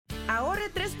Ahorre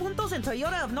 3 puntos en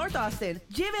Toyota of North Austin.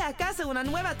 Lleve a casa una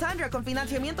nueva Tundra con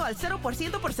financiamiento al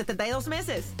 0% por 72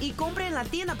 meses. Y compre en la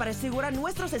tienda para asegurar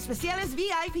nuestros especiales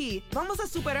VIP. Vamos a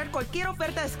superar cualquier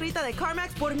oferta escrita de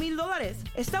CarMax por $1,000.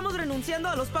 Estamos renunciando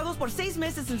a los pagos por 6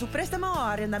 meses en su préstamo o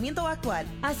arrendamiento actual.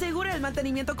 Asegure el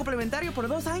mantenimiento complementario por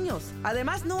 2 años.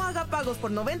 Además, no haga pagos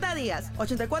por 90 días.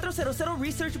 8400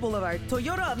 Research Boulevard,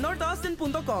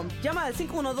 toyotaofnorthaustin.com. Llama al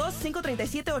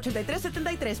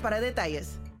 512-537-8373 para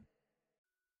detalles.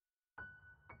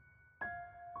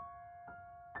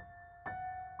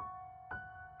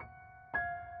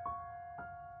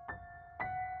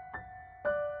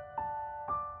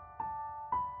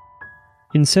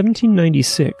 In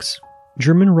 1796,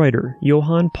 German writer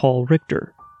Johann Paul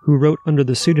Richter, who wrote under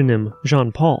the pseudonym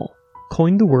Jean Paul,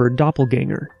 coined the word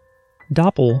doppelganger,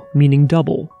 doppel meaning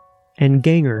double, and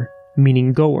ganger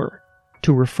meaning goer,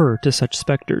 to refer to such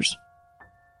specters.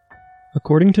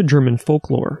 According to German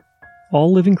folklore,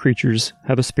 all living creatures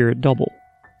have a spirit double,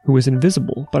 who is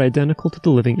invisible but identical to the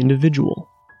living individual.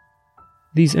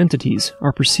 These entities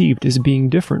are perceived as being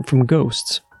different from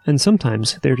ghosts, and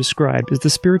sometimes they are described as the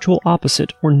spiritual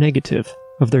opposite or negative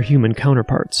of their human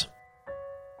counterparts.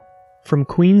 From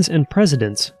queens and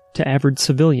presidents to average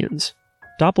civilians,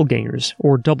 doppelgangers,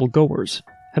 or double-goers,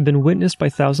 have been witnessed by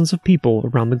thousands of people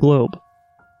around the globe.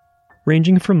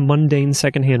 Ranging from mundane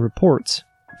second-hand reports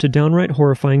to downright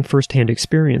horrifying first-hand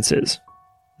experiences,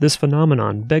 this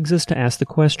phenomenon begs us to ask the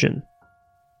question,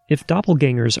 if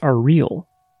doppelgangers are real,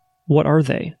 what are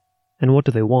they, and what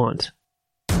do they want?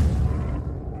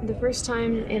 The first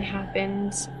time it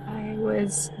happened, I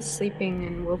was sleeping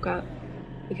and woke up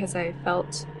because I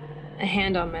felt a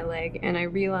hand on my leg and I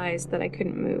realized that I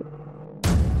couldn't move.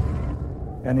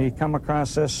 And he come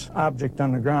across this object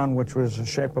on the ground which was the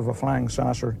shape of a flying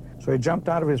saucer. So he jumped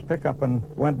out of his pickup and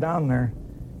went down there,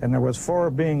 and there was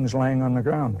 4 beings laying on the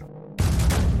ground.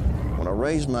 When I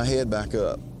raised my head back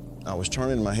up, I was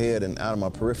turning my head, and out of my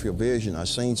peripheral vision I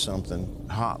seen something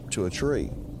hop to a tree.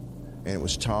 And it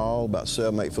was tall, about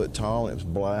 7-8 foot tall, and it was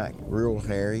black, real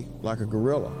hairy, like a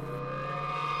gorilla.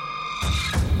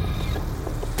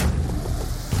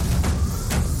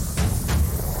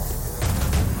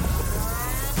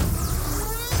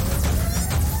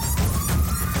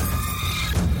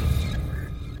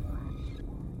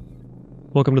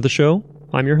 Welcome to the show.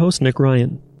 I'm your host, Nick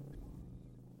Ryan.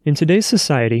 In today's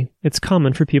society, it's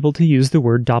common for people to use the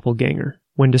word doppelganger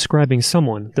when describing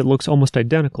someone that looks almost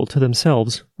identical to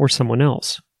themselves or someone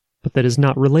else, but that is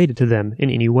not related to them in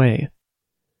any way.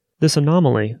 This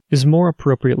anomaly is more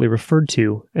appropriately referred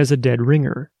to as a dead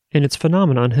ringer, and its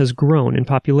phenomenon has grown in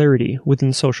popularity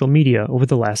within social media over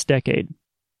the last decade.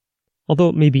 Although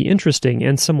it may be interesting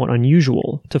and somewhat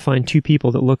unusual to find 2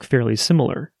 people that look fairly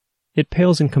similar, it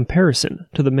pales in comparison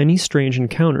to the many strange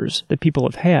encounters that people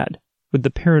have had with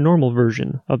the paranormal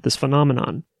version of this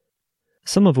phenomenon,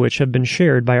 some of which have been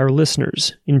shared by our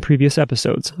listeners in previous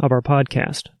episodes of our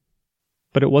podcast.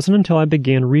 But it wasn't until I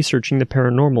began researching the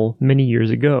paranormal many years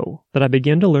ago that I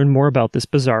began to learn more about this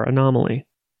bizarre anomaly.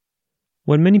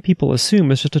 What many people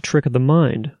assume is just a trick of the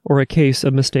mind or a case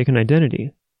of mistaken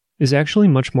identity is actually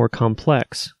much more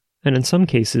complex, and in some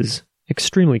cases,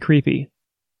 extremely creepy.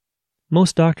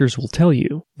 Most doctors will tell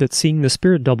you that seeing the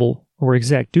spirit double or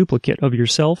exact duplicate of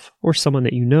yourself or someone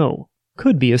that you know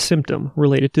could be a symptom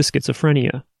related to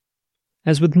schizophrenia.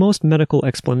 As with most medical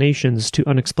explanations to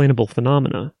unexplainable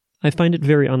phenomena, I find it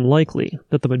very unlikely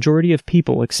that the majority of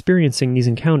people experiencing these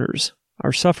encounters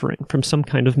are suffering from some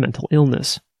kind of mental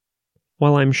illness.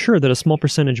 While I'm sure that a small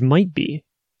percentage might be,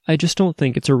 I just don't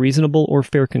think it's a reasonable or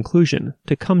fair conclusion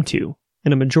to come to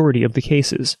in a majority of the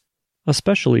cases,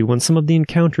 especially when some of the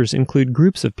encounters include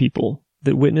groups of people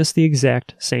that witness the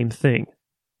exact same thing.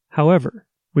 However,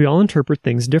 we all interpret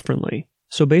things differently,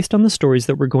 so based on the stories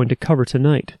that we're going to cover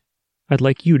tonight, I'd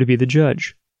like you to be the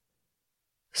judge.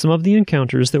 Some of the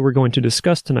encounters that we're going to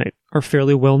discuss tonight are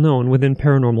fairly well known within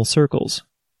paranormal circles,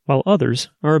 while others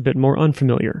are a bit more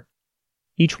unfamiliar,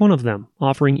 each one of them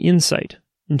offering insight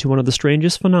into one of the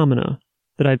strangest phenomena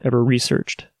that I've ever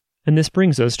researched. And this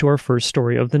brings us to our first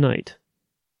story of the night.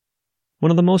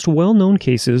 One of the most well-known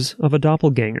cases of a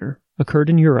doppelganger occurred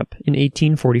in Europe in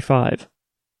 1845.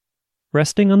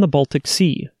 Resting on the Baltic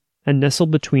Sea and nestled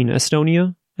between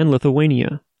Estonia and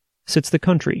Lithuania sits the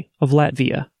country of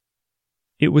Latvia.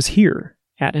 It was here,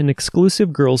 at an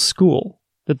exclusive girls' school,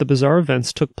 that the bizarre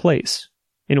events took place,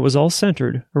 and it was all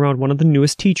centered around one of the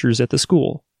newest teachers at the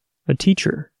school, a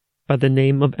teacher by the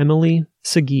name of Emily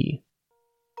Segee.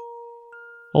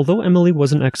 Although Emily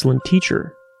was an excellent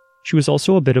teacher, she was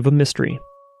also a bit of a mystery.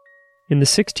 In the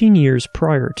 16 years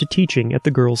prior to teaching at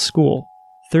the girls' school,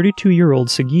 32-year-old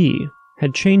Segee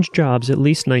had changed jobs at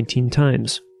least 19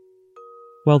 times.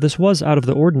 While this was out of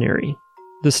the ordinary,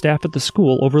 the staff at the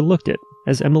school overlooked it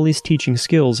as Emily's teaching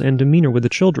skills and demeanor with the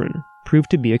children proved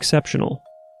to be exceptional.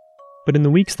 But in the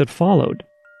weeks that followed,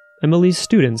 Emily's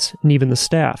students and even the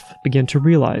staff began to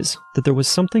realize that there was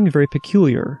something very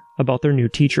peculiar about their new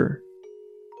teacher.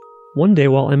 One day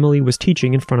while Emily was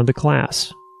teaching in front of the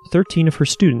class, 13 of her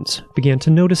students began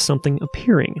to notice something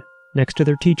appearing next to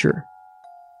their teacher.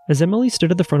 As Emily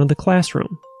stood at the front of the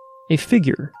classroom, a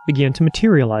figure began to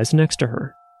materialize next to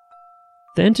her.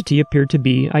 The entity appeared to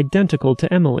be identical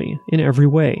to Emily in every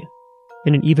way,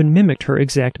 and it even mimicked her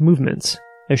exact movements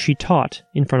as she taught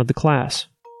in front of the class.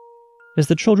 As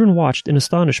the children watched in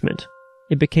astonishment,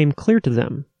 it became clear to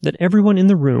them that everyone in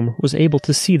the room was able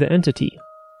to see the entity,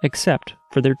 except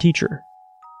for their teacher.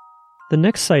 The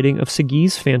next sighting of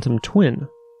Segi's phantom twin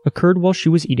occurred while she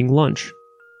was eating lunch.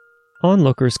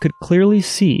 Onlookers could clearly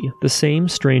see the same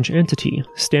strange entity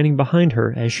standing behind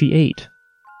her as she ate,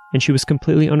 and she was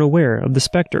completely unaware of the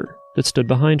specter that stood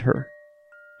behind her.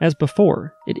 As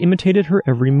before, it imitated her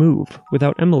every move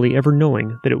without Emily ever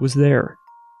knowing that it was there.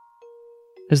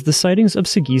 As the sightings of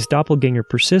Segi's doppelganger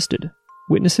persisted,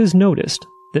 witnesses noticed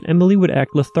that Emily would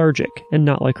act lethargic and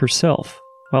not like herself,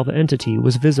 while the entity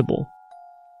was visible.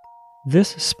 This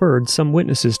spurred some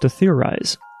witnesses to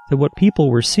theorize that what people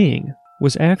were seeing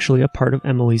was actually a part of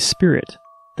Emily's spirit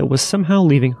that was somehow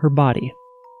leaving her body.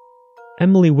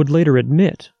 Emily would later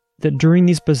admit that during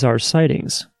these bizarre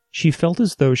sightings, she felt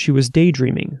as though she was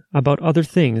daydreaming about other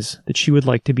things that she would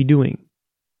like to be doing.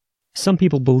 Some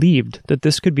people believed that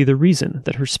this could be the reason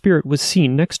that her spirit was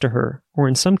seen next to her, or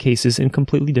in some cases in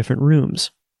completely different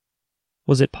rooms.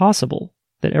 Was it possible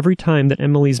that every time that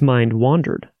Emily's mind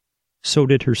wandered, so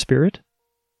did her spirit?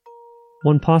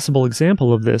 One possible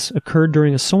example of this occurred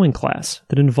during a sewing class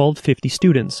that involved 50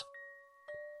 students.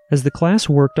 As the class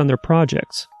worked on their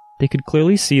projects, they could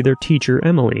clearly see their teacher,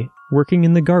 Emily, working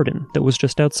in the garden that was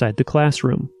just outside the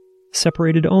classroom,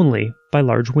 separated only by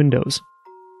large windows.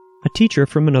 A teacher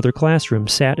from another classroom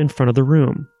sat in front of the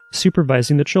room,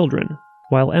 supervising the children,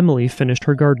 while Emily finished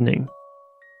her gardening.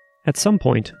 At some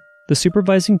point, the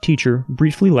supervising teacher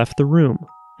briefly left the room,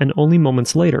 and only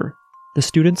moments later, the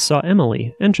students saw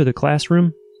Emily enter the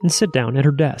classroom and sit down at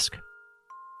her desk.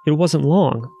 It wasn't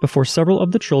long before several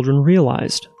of the children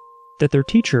realized that their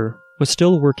teacher was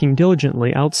still working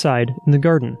diligently outside in the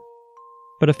garden.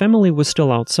 But if Emily was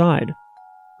still outside,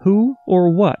 who or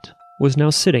what was now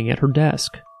sitting at her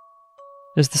desk?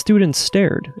 As the students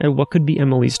stared at what could be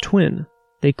Emily's twin,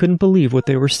 they couldn't believe what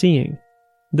they were seeing.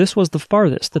 This was the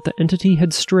farthest that the entity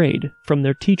had strayed from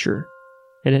their teacher,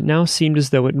 and it now seemed as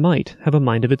though it might have a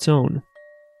mind of its own.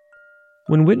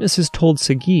 When witnesses told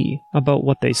Segi about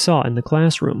what they saw in the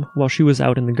classroom while she was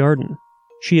out in the garden,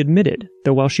 she admitted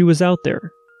that while she was out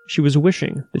there, she was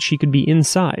wishing that she could be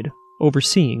inside,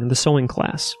 overseeing the sewing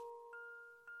class.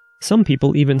 Some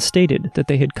people even stated that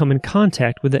they had come in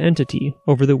contact with the entity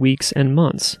over the weeks and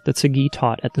months that Segi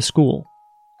taught at the school.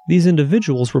 These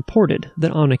individuals reported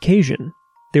that on occasion,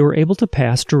 they were able to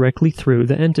pass directly through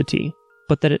the entity,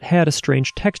 but that it had a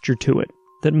strange texture to it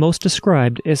that most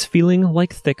described as feeling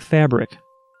like thick fabric.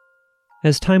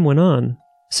 As time went on,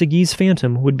 Segi's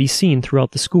phantom would be seen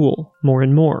throughout the school more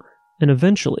and more, and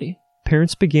eventually,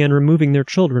 parents began removing their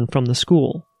children from the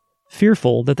school,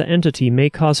 fearful that the entity may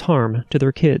cause harm to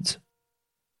their kids.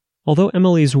 Although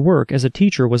Emily's work as a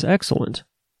teacher was excellent,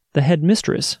 the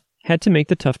headmistress had to make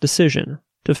the tough decision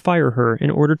to fire her in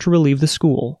order to relieve the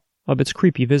school of its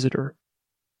creepy visitor.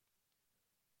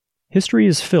 History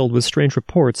is filled with strange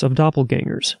reports of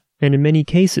doppelgangers, and in many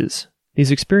cases,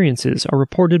 these experiences are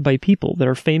reported by people that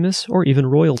are famous or even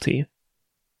royalty.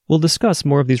 We'll discuss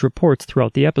more of these reports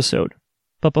throughout the episode,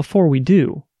 but before we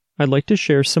do, I'd like to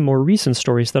share some more recent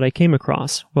stories that I came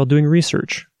across while doing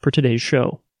research for today's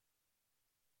show.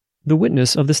 The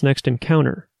witness of this next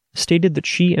encounter stated that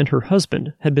she and her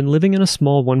husband had been living in a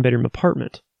small one-bedroom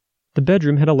apartment. The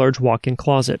bedroom had a large walk-in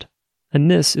closet, and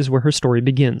this is where her story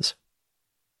begins.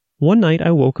 One night I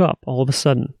woke up all of a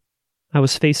sudden. I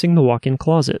was facing the walk-in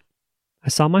closet. I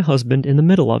saw my husband in the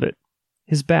middle of it,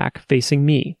 his back facing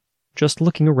me, just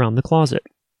looking around the closet.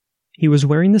 He was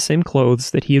wearing the same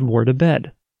clothes that he had worn to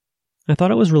bed. I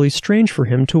thought it was really strange for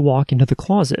him to walk into the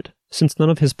closet, since none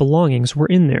of his belongings were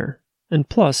in there, and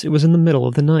plus it was in the middle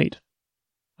of the night.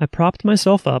 I propped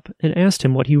myself up and asked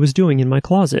him what he was doing in my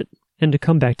closet, and to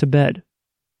come back to bed.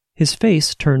 His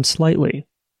face turned slightly,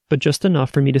 but just enough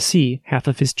for me to see half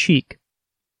of his cheek.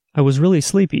 I was really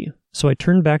sleepy, so I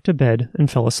turned back to bed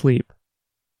and fell asleep.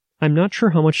 I'm not sure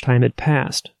how much time had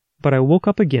passed, but I woke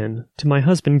up again to my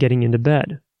husband getting into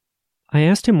bed. I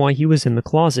asked him why he was in the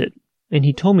closet, and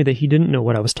he told me that he didn't know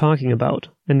what I was talking about,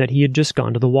 and that he had just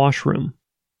gone to the washroom.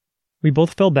 We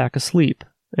both fell back asleep,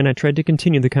 and I tried to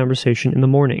continue the conversation in the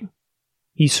morning.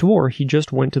 He swore he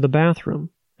just went to the bathroom,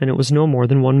 and it was no more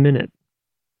than 1 minute.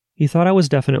 He thought I was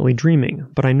definitely dreaming,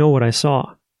 but I know what I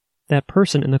saw. That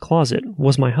person in the closet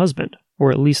was my husband,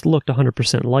 or at least looked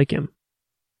 100% like him.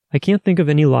 I can't think of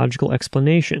any logical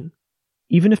explanation.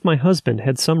 Even if my husband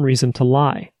had some reason to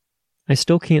lie, I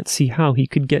still can't see how he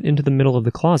could get into the middle of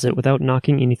the closet without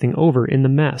knocking anything over in the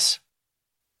mess.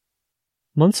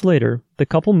 Months later, the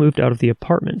couple moved out of the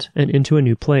apartment and into a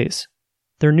new place.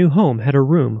 Their new home had a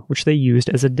room which they used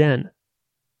as a den.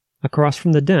 Across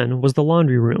from the den was the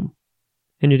laundry room,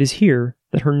 and it is here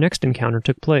that her next encounter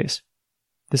took place.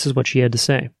 This is what she had to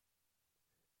say.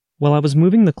 While I was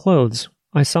moving the clothes,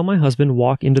 I saw my husband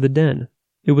walk into the den.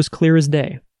 It was clear as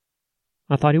day.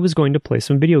 I thought he was going to play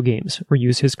some video games or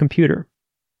use his computer.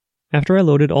 After I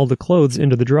loaded all the clothes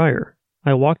into the dryer,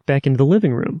 I walked back into the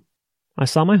living room. I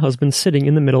saw my husband sitting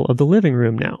in the middle of the living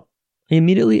room now. I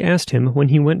immediately asked him when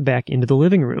he went back into the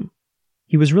living room.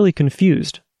 He was really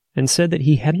confused and said that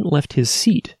he hadn't left his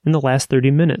seat in the last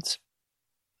 30 minutes.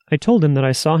 I told him that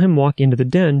I saw him walk into the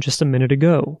den just a minute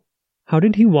ago. How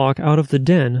did he walk out of the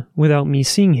den without me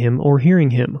seeing him or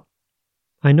hearing him?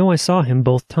 I know I saw him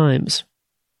both times.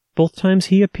 Both times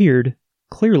he appeared,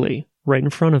 clearly, right in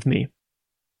front of me.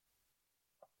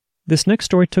 This next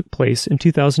story took place in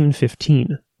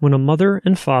 2015, when a mother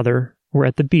and father were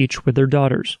at the beach with their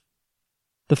daughters.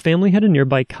 The family had a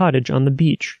nearby cottage on the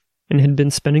beach and had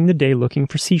been spending the day looking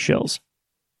for seashells.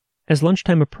 As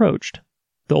lunchtime approached,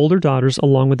 the older daughters,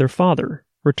 along with their father,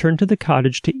 returned to the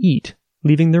cottage to eat,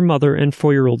 leaving their mother and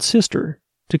 4-year-old sister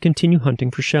to continue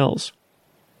hunting for shells.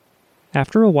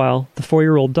 After a while, the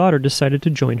 4-year-old daughter decided to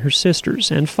join her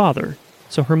sisters and father,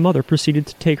 so her mother proceeded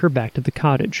to take her back to the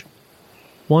cottage.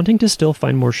 Wanting to still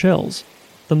find more shells,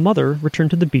 the mother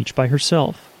returned to the beach by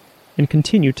herself and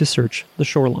continued to search the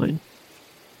shoreline.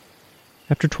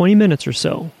 After 20 minutes or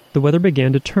so, the weather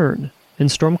began to turn, and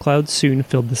storm clouds soon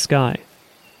filled the sky.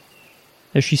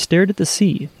 As she stared at the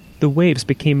sea, the waves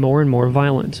became more and more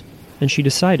violent, and she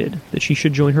decided that she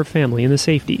should join her family in the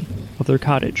safety of their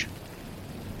cottage.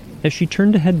 As she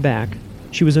turned to head back,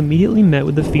 she was immediately met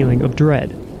with a feeling of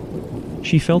dread.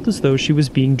 She felt as though she was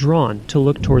being drawn to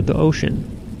look toward the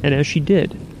ocean, and as she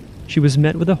did, she was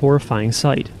met with a horrifying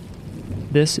sight.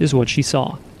 This is what she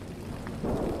saw.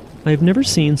 I have never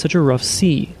seen such a rough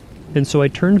sea, and so I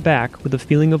turned back with a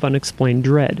feeling of unexplained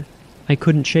dread. I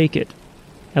couldn't shake it.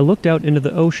 I looked out into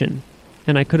the ocean,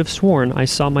 and I could have sworn I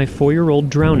saw my 4-year-old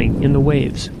drowning in the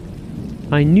waves.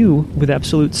 I knew with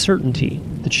absolute certainty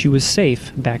that she was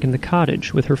safe back in the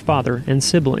cottage with her father and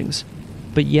siblings,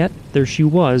 but yet there she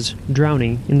was,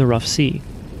 drowning in the rough sea.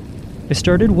 I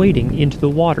started wading into the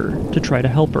water to try to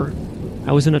help her.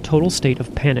 I was in a total state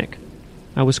of panic.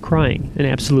 I was crying and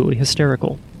absolutely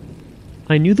hysterical.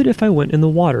 I knew that if I went in the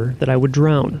water that I would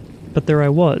drown, but there I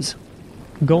was,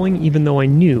 going even though I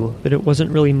knew that it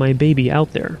wasn't really my baby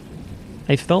out there.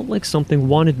 I felt like something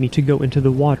wanted me to go into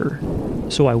the water,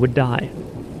 so I would die.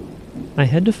 I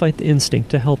had to fight the instinct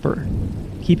to help her.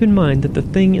 Keep in mind that the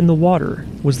thing in the water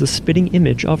was the spitting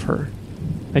image of her.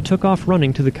 I took off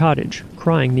running to the cottage,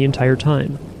 crying the entire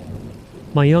time.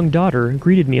 My young daughter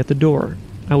greeted me at the door.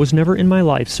 I was never in my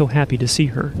life so happy to see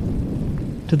her.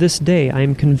 To this day, I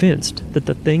am convinced that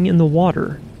the thing in the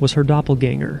water was her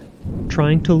doppelganger,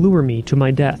 trying to lure me to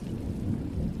my death.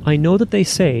 I know that they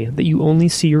say that you only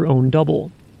see your own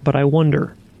double, but I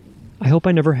wonder. I hope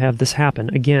I never have this happen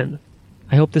again.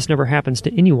 I hope this never happens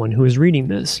to anyone who is reading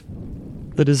this.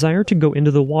 The desire to go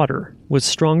into the water was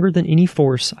stronger than any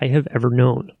force I have ever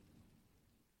known.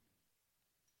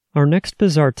 Our next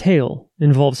bizarre tale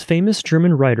involves famous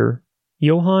German writer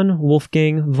Johann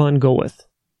Wolfgang von Goethe.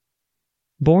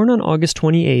 Born on August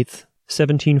 28,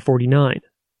 1749,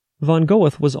 von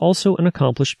Goethe was also an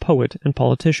accomplished poet and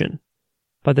politician.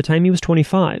 By the time he was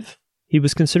 25, he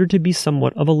was considered to be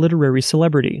somewhat of a literary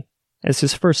celebrity, as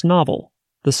his first novel,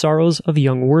 The Sorrows of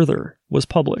Young Werther, was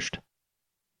published.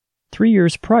 3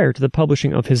 years prior to the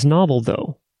publishing of his novel,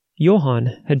 though,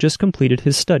 Johann had just completed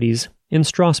his studies in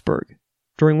Strasbourg,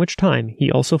 during which time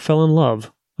he also fell in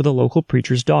love with a local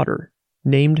preacher's daughter,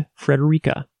 named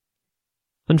Frederica.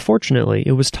 Unfortunately,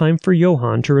 it was time for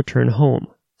Johann to return home,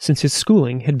 since his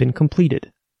schooling had been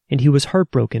completed, and he was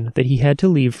heartbroken that he had to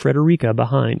leave Frederica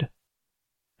behind.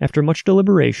 After much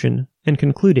deliberation, and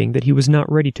concluding that he was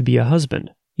not ready to be a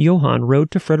husband, Johann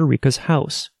rode to Frederica's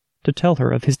house to tell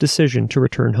her of his decision to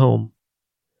return home.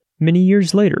 Many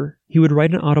years later, he would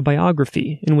write an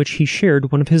autobiography in which he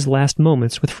shared one of his last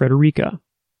moments with Frederica.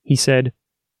 He said,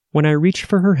 "When I reached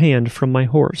for her hand from my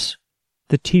horse,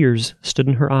 The tears stood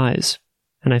in her eyes,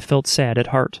 and I felt sad at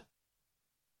heart.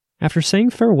 After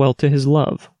saying farewell to his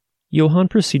love, Johann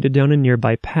proceeded down a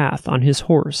nearby path on his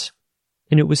horse,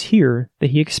 and it was here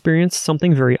that he experienced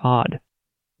something very odd.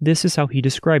 This is how he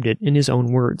described it in his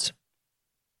own words.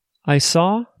 I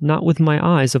saw, not with my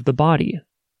eyes of the body,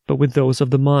 but with those of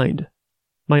the mind,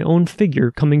 my own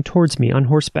figure coming towards me on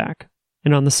horseback,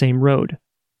 and on the same road,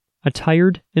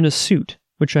 attired in a suit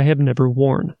which I have never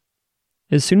worn.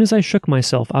 As soon as I shook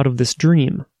myself out of this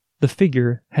dream, the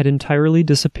figure had entirely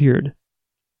disappeared.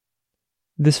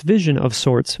 This vision of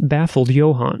sorts baffled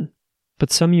Johann, but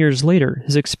some years later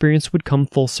his experience would come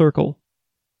full circle.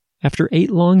 After 8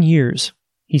 long years,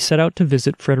 he set out to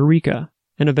visit Frederica,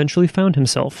 and eventually found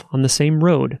himself on the same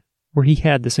road where he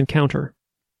had this encounter.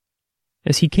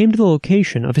 As he came to the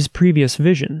location of his previous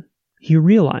vision, he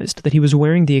realized that he was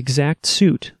wearing the exact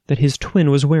suit that his twin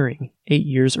was wearing 8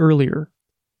 years earlier.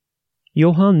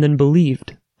 Johann then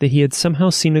believed that he had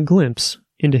somehow seen a glimpse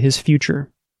into his future.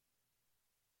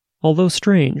 Although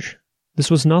strange,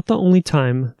 this was not the only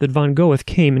time that von Goethe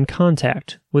came in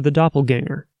contact with a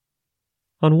doppelganger.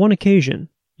 On one occasion,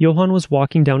 Johann was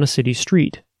walking down a city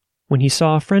street when he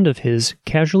saw a friend of his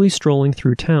casually strolling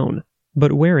through town,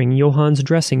 but wearing Johann's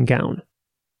dressing gown.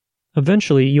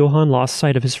 Eventually, Johann lost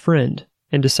sight of his friend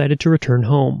and decided to return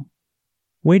home.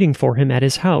 Waiting for him at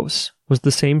his house was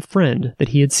the same friend that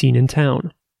he had seen in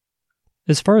town.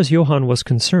 As far as Johann was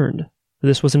concerned,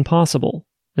 this was impossible,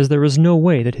 as there was no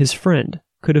way that his friend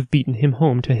could have beaten him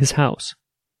home to his house.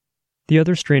 The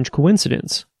other strange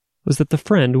coincidence was that the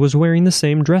friend was wearing the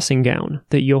same dressing gown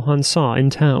that Johann saw in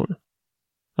town.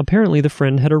 Apparently the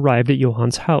friend had arrived at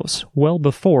Johann's house well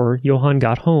before Johann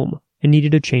got home and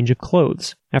needed a change of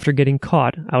clothes after getting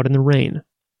caught out in the rain.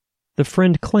 The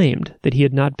friend claimed that he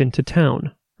had not been to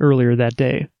town earlier that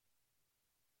day.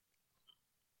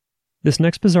 This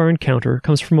next bizarre encounter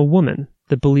comes from a woman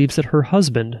that believes that her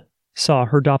husband saw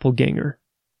her doppelganger.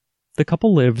 The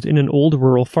couple lived in an old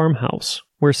rural farmhouse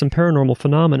where some paranormal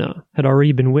phenomena had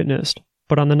already been witnessed,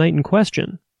 but on the night in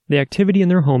question, the activity in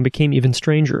their home became even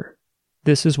stranger.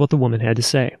 This is what the woman had to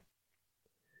say.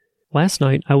 Last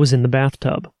night I was in the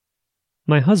bathtub.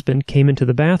 My husband came into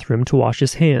the bathroom to wash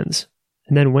his hands,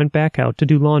 and then went back out to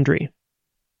do laundry.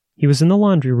 He was in the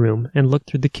laundry room and looked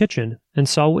through the kitchen and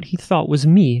saw what he thought was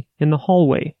me in the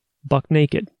hallway, buck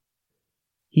naked.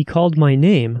 He called my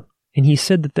name, and he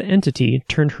said that the entity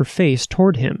turned her face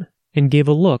toward him and gave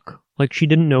a look like she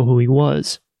didn't know who he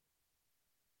was.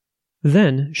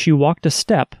 Then she walked a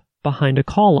step behind a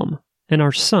column, and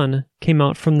our son came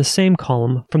out from the same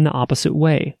column from the opposite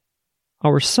way.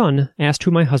 Our son asked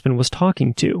who my husband was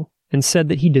talking to, and said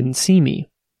that he didn't see me.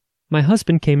 My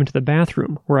husband came into the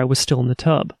bathroom where I was still in the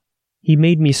tub. He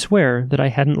made me swear that I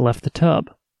hadn't left the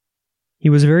tub. He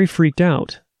was very freaked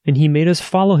out, and he made us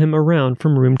follow him around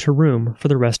from room to room for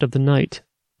the rest of the night,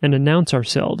 and announce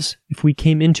ourselves if we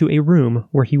came into a room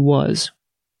where he was.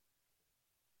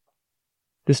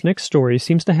 This next story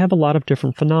seems to have a lot of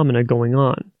different phenomena going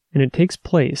on, and it takes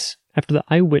place after the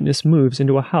eyewitness moves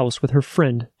into a house with her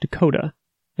friend Dakota,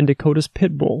 and Dakota's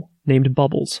pit bull named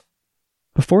Bubbles.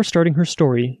 Before starting her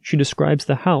story, she describes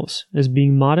the house as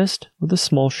being modest with a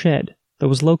small shed that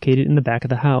was located in the back of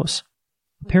the house.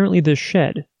 Apparently this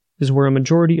shed is where a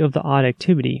majority of the odd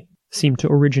activity seemed to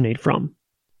originate from.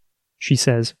 She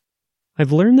says,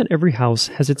 "I've learned that every house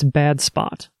has its bad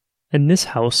spot, and this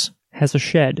house has a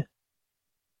shed.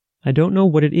 I don't know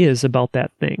what it is about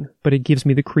that thing, but it gives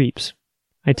me the creeps.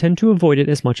 I tend to avoid it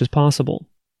as much as possible.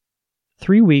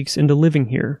 3 weeks into living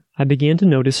here, I began to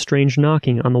notice strange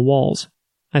knocking on the walls.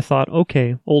 I thought,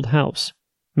 okay, old house.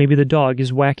 Maybe the dog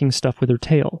is whacking stuff with her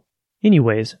tail.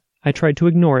 Anyways, I tried to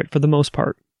ignore it for the most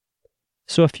part.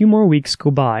 So a few more weeks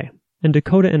go by, and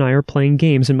Dakota and I are playing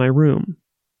games in my room.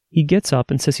 He gets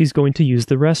up and says he's going to use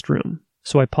the restroom,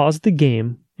 so I pause the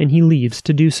game, and he leaves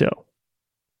to do so.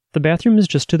 The bathroom is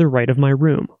just to the right of my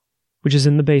room, which is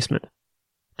in the basement.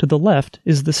 To the left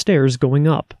is the stairs going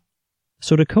up.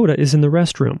 So Dakota is in the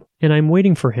restroom, and I'm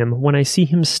waiting for him when I see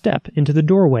him step into the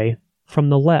doorway from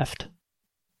the left.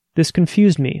 This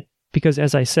confused me, because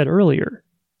as I said earlier,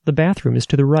 the bathroom is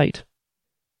to the right.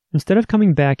 Instead of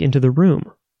coming back into the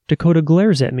room, Dakota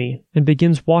glares at me and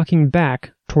begins walking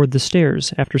back toward the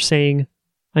stairs after saying,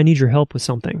 "I need your help with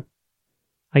something."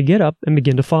 I get up and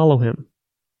begin to follow him.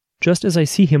 Just as I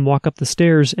see him walk up the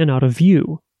stairs and out of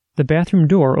view, the bathroom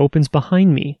door opens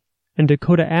behind me, and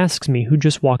Dakota asks me who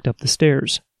just walked up the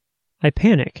stairs. I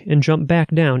panic and jump back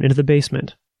down into the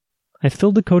basement. I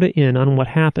fill Dakota in on what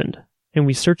happened, and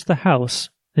we search the house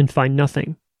and find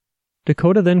nothing.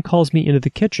 Dakota then calls me into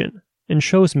the kitchen and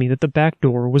shows me that the back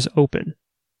door was open.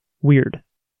 Weird.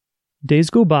 Days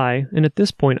go by, and at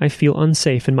this point I feel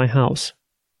unsafe in my house.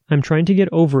 I'm trying to get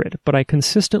over it, but I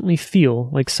consistently feel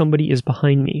like somebody is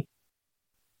behind me.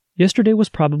 Yesterday was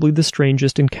probably the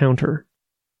strangest encounter.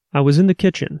 I was in the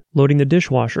kitchen, loading the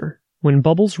dishwasher, when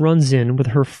Bubbles runs in with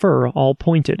her fur all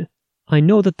pointed. I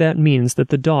know that means that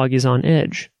the dog is on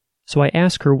edge, so I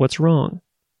ask her what's wrong.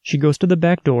 She goes to the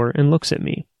back door and looks at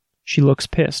me. She looks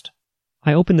pissed.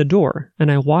 I open the door,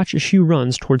 and I watch as she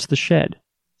runs towards the shed.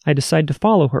 I decide to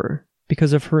follow her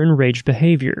because of her enraged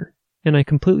behavior, and I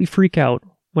completely freak out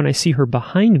when I see her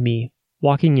behind me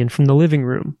walking in from the living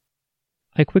room.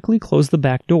 I quickly close the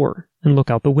back door and look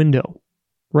out the window.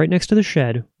 Right next to the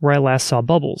shed, where I last saw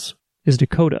Bubbles, is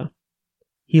Dakota.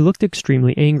 He looked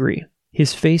extremely angry.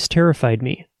 His face terrified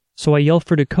me, so I yell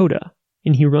for Dakota,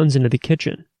 and he runs into the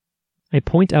kitchen. I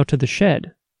point out to the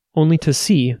shed, only to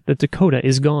see that Dakota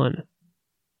is gone.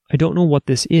 I don't know what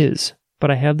this is,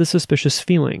 but I have the suspicious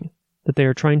feeling that they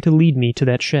are trying to lead me to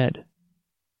that shed.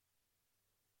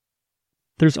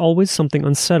 There's always something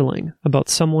unsettling about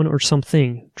someone or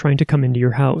something trying to come into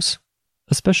your house,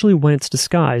 especially when it's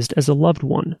disguised as a loved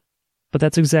one, but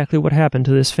that's exactly what happened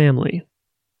to this family.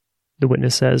 The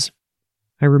witness says,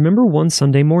 I remember one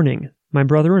Sunday morning, my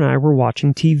brother and I were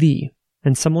watching TV,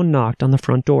 and someone knocked on the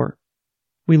front door.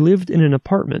 We lived in an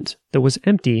apartment that was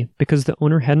empty because the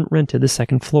owner hadn't rented the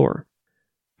second floor.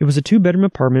 It was a 2-bedroom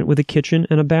apartment with a kitchen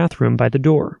and a bathroom by the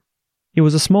door. It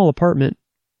was a small apartment,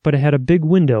 but it had a big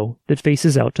window that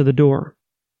faces out to the door.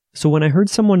 So when I heard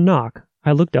someone knock,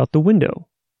 I looked out the window,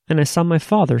 and I saw my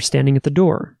father standing at the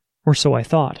door, or so I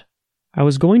thought. I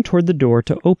was going toward the door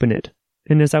to open it,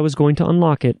 and as I was going to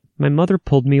unlock it, my mother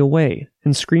pulled me away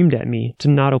and screamed at me to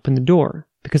not open the door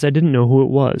because I didn't know who it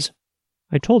was.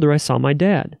 I told her I saw my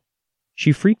dad.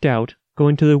 She freaked out,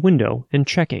 going to the window and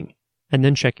checking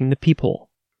the peephole.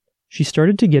 She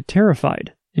started to get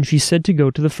terrified, and she said to go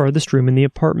to the farthest room in the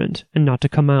apartment and not to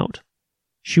come out.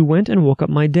 She went and woke up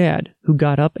my dad, who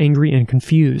got up angry and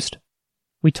confused.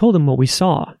 We told him what we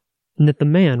saw, and that the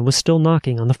man was still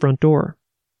knocking on the front door.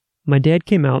 My dad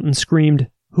came out and screamed,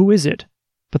 "Who is it?"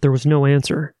 But there was no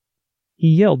answer. He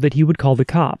yelled that he would call the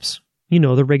cops,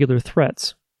 the regular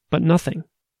threats, but nothing.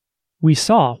 We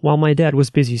saw, while my dad was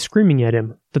busy screaming at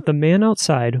him, that the man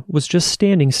outside was just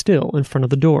standing still in front of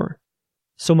the door.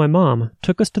 So my mom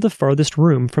took us to the farthest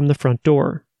room from the front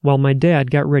door, while my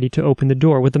dad got ready to open the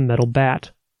door with a metal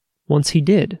bat. Once he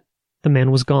did, the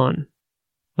man was gone.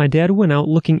 My dad went out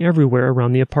looking everywhere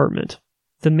around the apartment.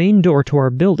 The main door to our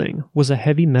building was a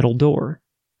heavy metal door,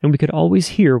 and we could always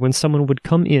hear when someone would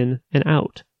come in and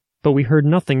out, but we heard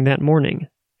nothing that morning,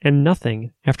 and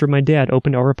nothing after my dad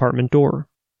opened our apartment door.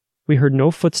 We heard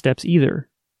no footsteps either,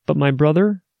 but my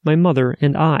brother, my mother,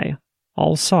 and I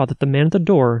all saw that the man at the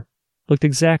door looked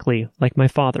exactly like my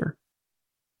father.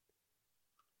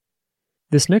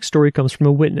 This next story comes from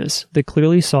a witness that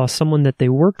clearly saw someone that they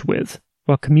worked with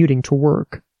while commuting to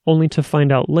work, only to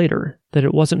find out later that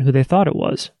it wasn't who they thought it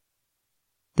was.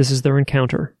 This is their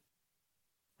encounter.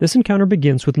 This encounter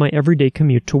begins with my everyday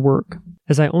commute to work.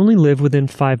 As I only live within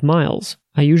 5 miles,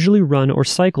 I usually run or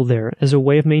cycle there as a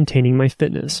way of maintaining my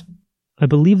fitness. I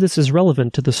believe this is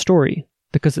relevant to the story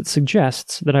because it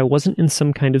suggests that I wasn't in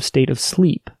some kind of state of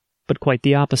sleep, but quite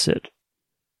the opposite.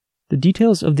 The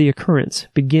details of the occurrence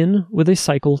begin with a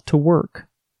cycle to work,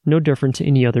 no different to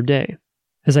any other day.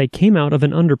 As I came out of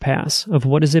an underpass of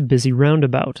what is a busy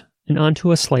roundabout and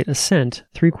onto a slight ascent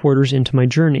 3/4 into my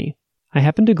journey, I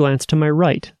happened to glance to my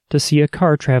right to see a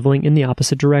car traveling in the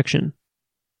opposite direction.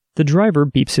 The driver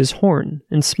beeps his horn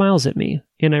and smiles at me,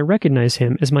 and I recognize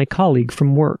him as my colleague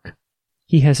from work.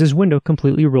 He has his window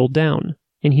completely rolled down,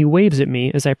 and he waves at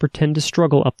me as I pretend to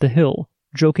struggle up the hill,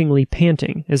 jokingly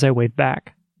panting as I wave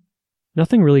back.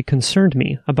 Nothing really concerned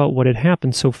me about what had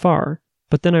happened so far,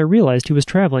 but then I realized he was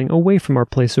traveling away from our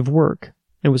place of work,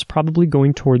 and was probably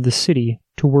going toward the city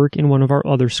to work in one of our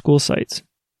other school sites.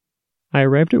 I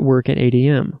arrived at work at 8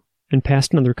 a.m., and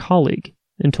passed another colleague,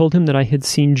 and told him that I had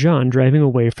seen John driving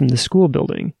away from the school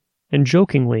building, and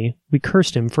jokingly, we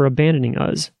cursed him for abandoning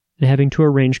us and having to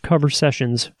arrange cover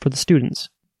sessions for the students.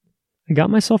 I got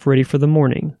myself ready for the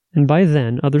morning, and by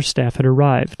then other staff had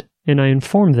arrived, and I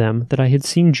informed them that I had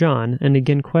seen John and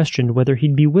again questioned whether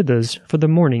he'd be with us for the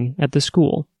morning at the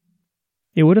school.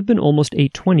 It would have been almost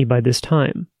 8:20 by this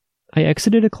time. I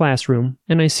exited a classroom,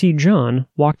 and I see John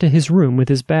walk to his room with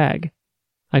his bag.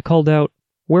 I called out,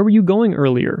 "Where were you going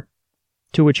earlier?"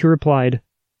 To which he replied,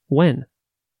 "When?"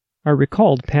 I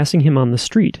recalled passing him on the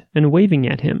street and waving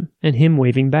at him, and him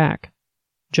waving back.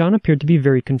 John appeared to be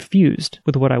very confused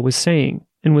with what I was saying,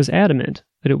 and was adamant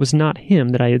that it was not him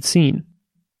that I had seen.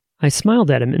 I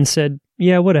smiled at him and said,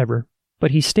 "Yeah, whatever,"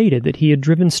 but he stated that he had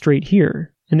driven straight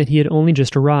here and that he had only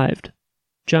just arrived.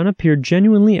 John appeared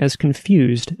genuinely as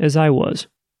confused as I was.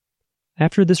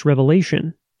 After this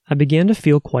revelation, I began to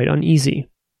feel quite uneasy.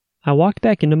 I walked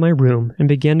back into my room and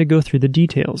began to go through the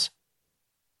details.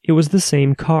 It was the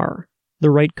same car, the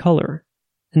right color,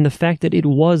 and the fact that it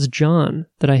was John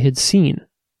that I had seen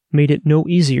made it no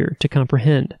easier to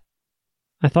comprehend.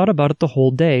 I thought about it the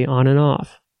whole day on and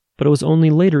off, but it was only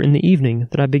later in the evening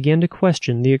that I began to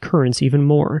question the occurrence even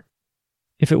more.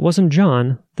 If it wasn't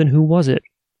John, then who was it?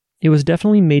 It was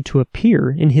definitely made to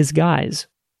appear in his guise.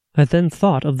 I then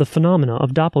thought of the phenomena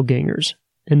of doppelgangers,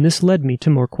 and this led me to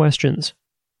more questions.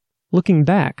 Looking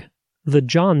back, the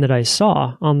John that I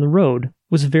saw on the road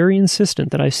was very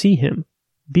insistent that I see him,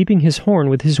 beeping his horn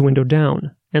with his window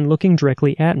down and looking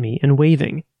directly at me and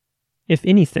waving. If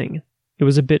anything, it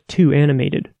was a bit too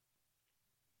animated.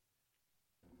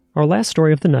 Our last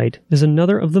story of the night is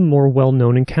another of the more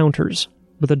well-known encounters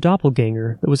with a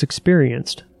doppelganger that was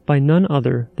experienced by none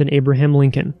other than Abraham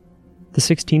Lincoln, the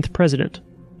 16th President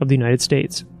of the United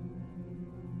States.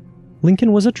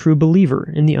 Lincoln was a true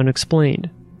believer in the unexplained,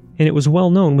 and it was well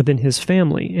known within his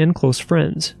family and close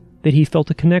friends that he felt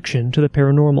a connection to the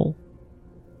paranormal.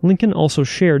 Lincoln also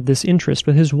shared this interest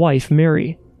with his wife,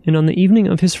 Mary, and on the evening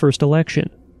of his first election,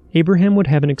 Abraham would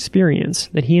have an experience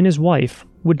that he and his wife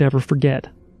would never forget.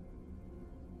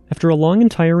 After a long and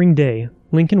tiring day,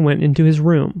 Lincoln went into his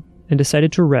room and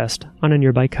decided to rest on a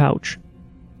nearby couch.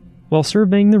 While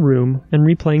surveying the room and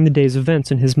replaying the day's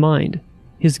events in his mind,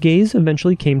 his gaze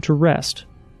eventually came to rest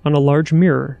on a large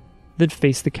mirror that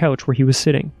faced the couch where he was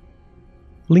sitting.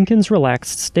 Lincoln's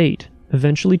relaxed state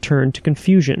eventually turned to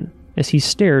confusion as he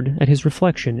stared at his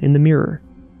reflection in the mirror.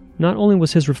 Not only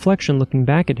was his reflection looking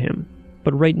back at him,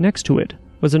 but right next to it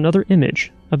was another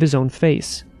image of his own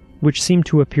face, which seemed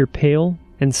to appear pale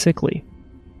and sickly.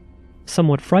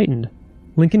 Somewhat frightened,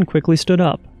 Lincoln quickly stood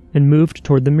up and moved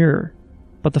toward the mirror,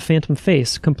 but the phantom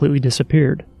face completely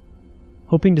disappeared.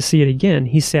 Hoping to see it again,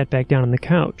 he sat back down on the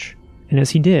couch, and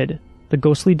as he did, the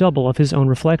ghostly double of his own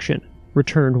reflection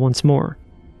returned once more.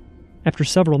 After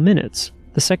several minutes,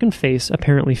 the second face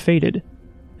apparently faded,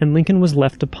 and Lincoln was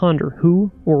left to ponder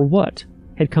who or what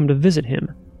had come to visit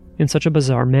him in such a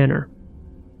bizarre manner.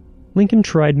 Lincoln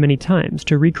tried many times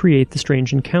to recreate the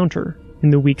strange encounter in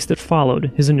the weeks that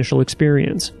followed his initial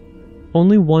experience.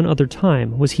 Only one other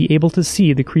time was he able to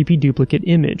see the creepy duplicate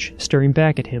image staring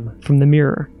back at him from the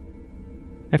mirror.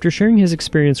 After sharing his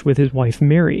experience with his wife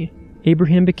Mary,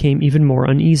 Abraham became even more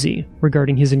uneasy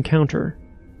regarding his encounter,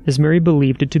 as Mary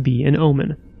believed it to be an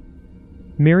omen.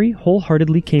 Mary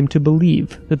wholeheartedly came to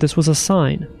believe that this was a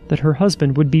sign that her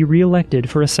husband would be re-elected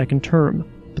for a second term,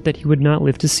 but that he would not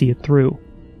live to see it through.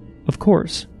 Of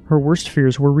course, her worst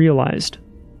fears were realized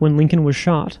when Lincoln was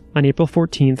shot on April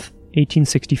 14th,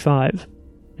 1865,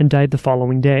 and died the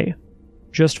following day,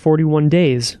 just 41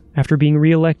 days after being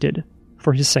re-elected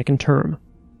for his second term.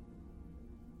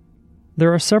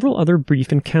 There are several other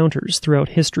brief encounters throughout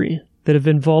history that have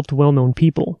involved well-known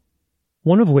people,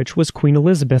 one of which was Queen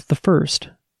Elizabeth I,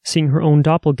 seeing her own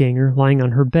doppelganger lying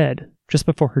on her bed just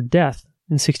before her death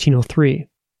in 1603.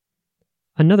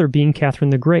 Another being Catherine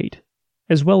the Great,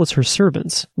 as well as her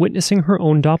servants, witnessing her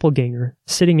own doppelganger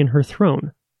sitting in her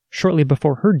throne shortly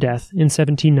before her death in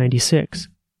 1796.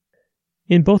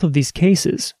 In both of these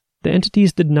cases, the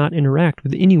entities did not interact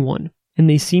with anyone, and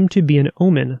they seemed to be an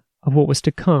omen of what was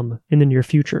to come in the near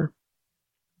future.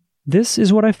 This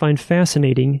is what I find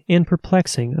fascinating and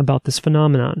perplexing about this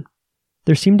phenomenon.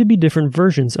 There seem to be different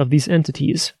versions of these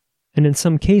entities, and in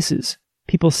some cases,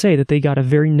 people say that they got a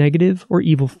very negative or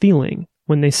evil feeling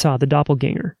when they saw the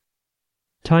doppelganger.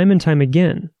 Time and time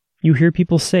again, you hear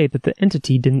people say that the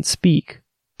entity didn't speak,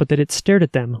 but that it stared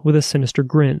at them with a sinister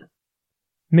grin.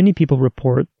 Many people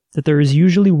report that there is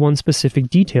usually one specific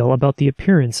detail about the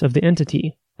appearance of the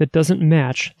entity that doesn't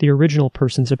match the original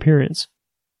person's appearance.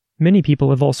 Many people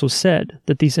have also said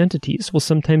that these entities will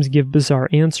sometimes give bizarre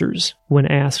answers when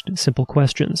asked simple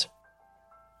questions.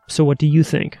 So what do you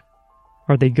think?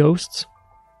 Are they ghosts?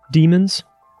 Demons?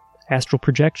 Astral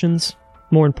projections?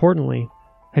 More importantly,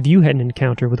 have you had an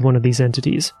encounter with one of these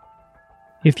entities?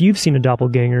 If you've seen a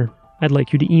doppelganger, I'd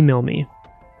like you to email me.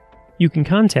 You can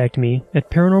contact me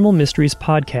at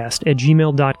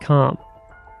paranormalmysteriespodcast@gmail.com.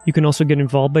 You can also get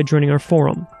involved by joining our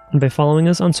forum and by following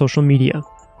us on social media.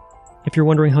 If you're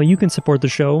wondering how you can support the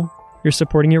show, you're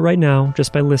supporting it right now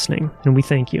just by listening, and we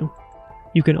thank you.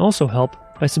 You can also help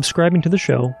by subscribing to the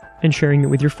show and sharing it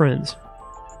with your friends.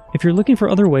 If you're looking for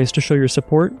other ways to show your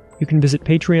support, you can visit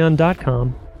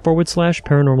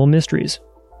patreon.com/paranormal mysteries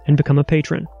and become a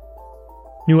patron.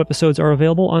 New episodes are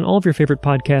available on all of your favorite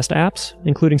podcast apps,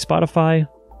 including Spotify,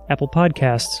 Apple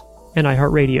Podcasts, and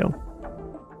iHeartRadio.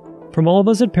 From all of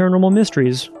us at Paranormal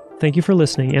Mysteries, thank you for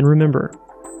listening, and remember,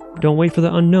 don't wait for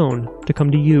the unknown to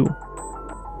come to you.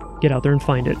 Get out there and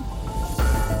find it.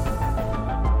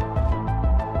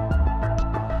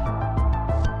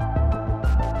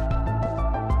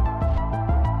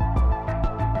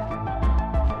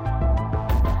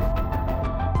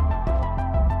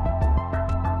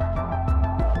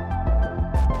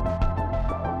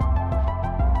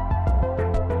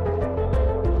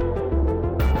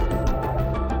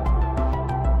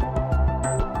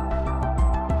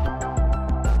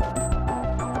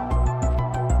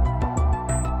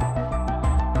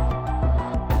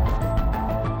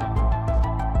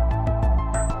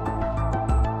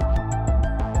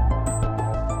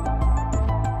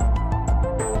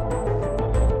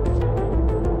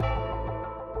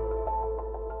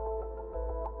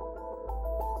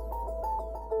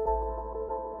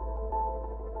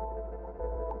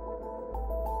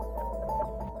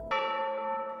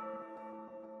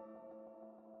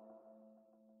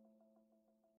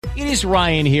 It is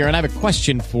Ryan here, and I have a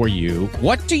question for you.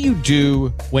 What do you do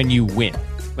when you win?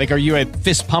 Like, are you a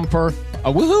fist pumper,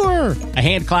 a woohooer, a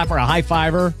hand clapper, a high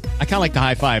fiver? I kind of like the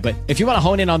high five, but if you want to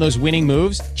hone in on those winning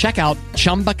moves, check out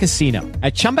Chumba Casino.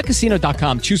 At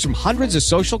ChumbaCasino.com, choose from hundreds of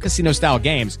social casino-style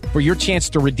games for your chance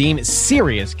to redeem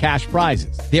serious cash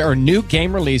prizes. There are new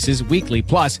game releases weekly,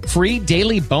 plus free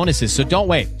daily bonuses. So don't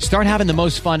wait. Start having the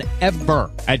most fun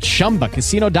ever at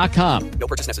ChumbaCasino.com. No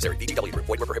purchase necessary. VGW Group.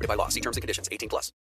 Void where prohibited by law. See terms and conditions. 18+.